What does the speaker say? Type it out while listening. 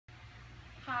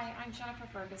Hi, I'm Jennifer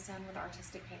Ferguson with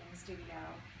Artistic Painting Studio,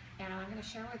 and I'm going to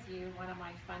share with you one of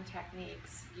my fun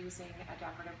techniques using a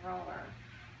decorative roller.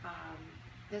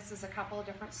 This is a couple of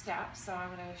different steps, so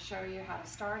I'm going to show you how to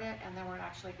start it, and then we're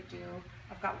actually going to do,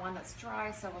 I've got one that's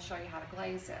dry, so we'll show you how to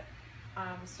glaze it.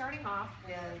 Starting off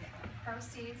with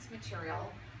Proceeds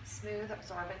material, smooth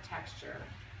absorbent texture,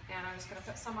 and I'm just going to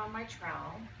put some on my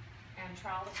trowel and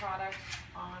trowel the product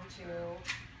onto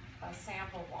a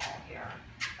sample wall here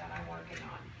that I'm working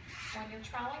on. When you're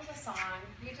troweling this on,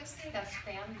 you just need a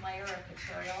thin layer of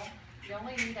material. You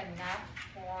only need enough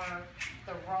for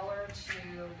the roller to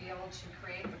be able to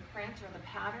create the print or the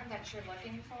pattern that you're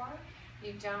looking for.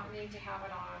 You don't need to have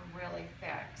it on really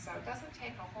thick, so it doesn't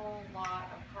take a whole lot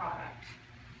of product.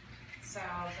 So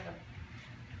I'm going to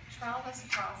trowel this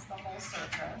across the whole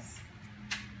surface.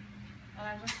 And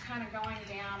I'm just kind of going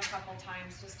down a couple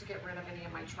times just to get rid of any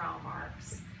of my trowel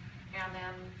marks. And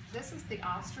then this is the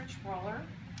Ostrich roller,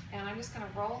 and I'm just going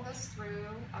to roll this through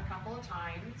a couple of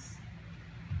times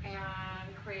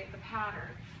and create the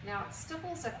pattern. Now it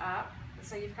stipples it up,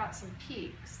 so you've got some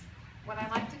peaks. What I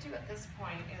like to do at this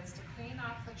point is to clean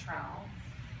off the trowel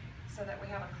so that we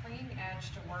have a clean edge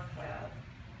to work with.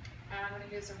 And I'm going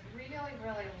to use a really,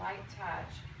 really light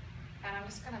touch, and I'm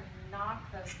just going to knock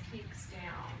those peaks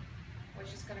down,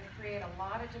 which is going to create a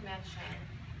lot of dimension,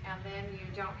 and then you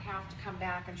don't have to come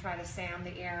back and try to sand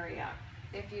the area.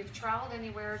 If you've troweled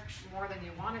anywhere more than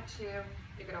you wanted to,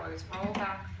 you can always roll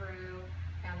back through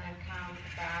and then come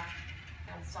back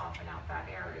and soften out that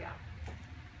area.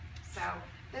 So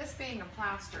this being a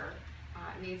plaster,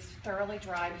 it needs to thoroughly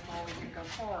dry before we can go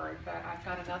forward, but I've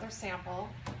got another sample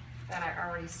that I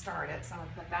already started, so I'm going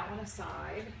to put that one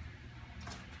aside,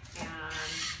 and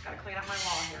got to clean up my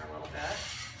wall here a little bit.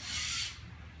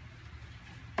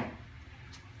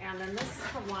 And then this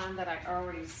is the one that I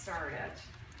already started.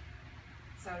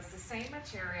 So it's the same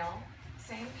material,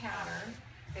 same pattern.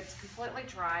 It's completely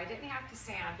dry. I didn't have to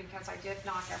sand because I did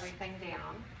knock everything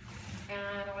down.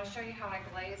 And I want to show you how I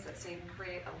glaze it so you can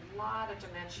create a lot of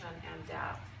dimension and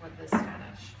depth with this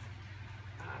finish.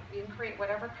 You can create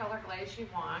whatever color glaze you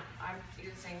want. I'm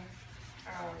using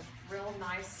a real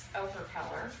nice ochre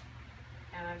color.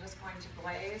 And I'm just going to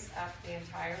glaze up the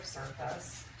entire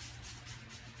surface.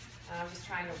 I'm just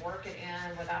trying to work it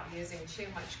in without using too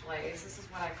much glaze. This is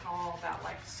what I call about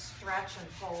like stretch and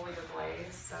pull your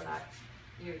glaze so that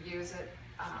you use it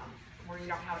where you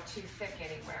don't have it too thick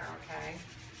anywhere, okay?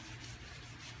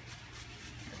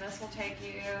 And this will take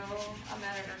you a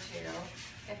minute or two.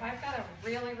 If I've got a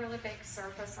really, really big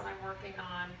surface that I'm working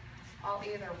on, I'll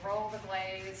either roll the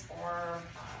glaze or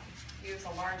use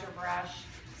a larger brush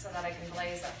so that I can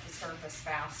glaze up the surface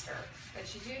faster.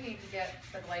 But you do need to get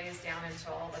the glaze down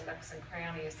into all the nooks and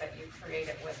crannies that you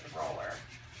created with the roller.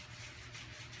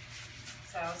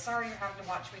 So sorry you're having to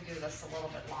watch me do this a little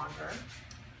bit longer.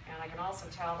 And I can also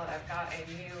tell that I've got a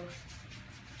new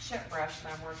chip brush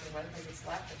that I'm working with because it's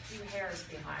left a few hairs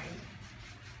behind.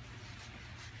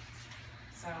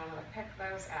 So I'm going to pick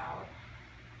those out.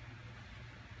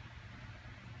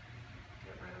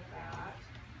 Get rid of that.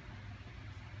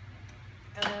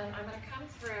 And then I'm going to come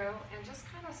through and just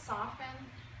kind of soften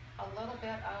a little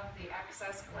bit of the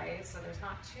excess glaze so there's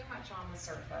not too much on the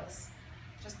surface,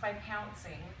 just by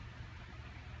pouncing.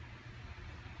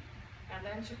 And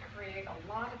then to create a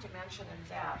lot of dimension and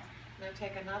depth, I'm going to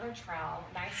take another trowel,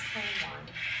 nice clean one,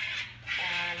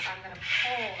 and I'm going to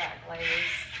pull that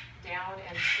glaze down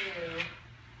into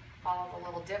all the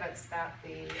little divots that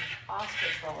the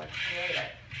Ostrich roller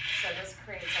created. So this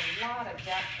creates a lot of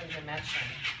depth and dimension.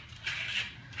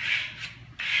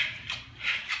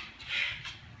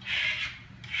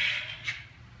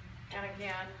 And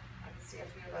again, I can see a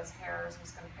few of those hairs. I'm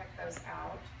just going to pick those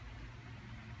out.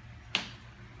 And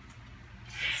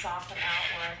soften out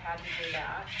where I've had to do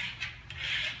that.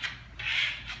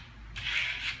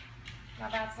 Now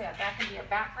that's it. That can be a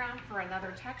background for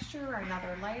another texture or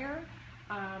another layer.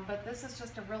 But this is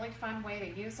just a really fun way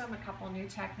to use them, a couple new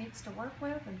techniques to work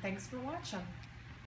with, and thanks for watching.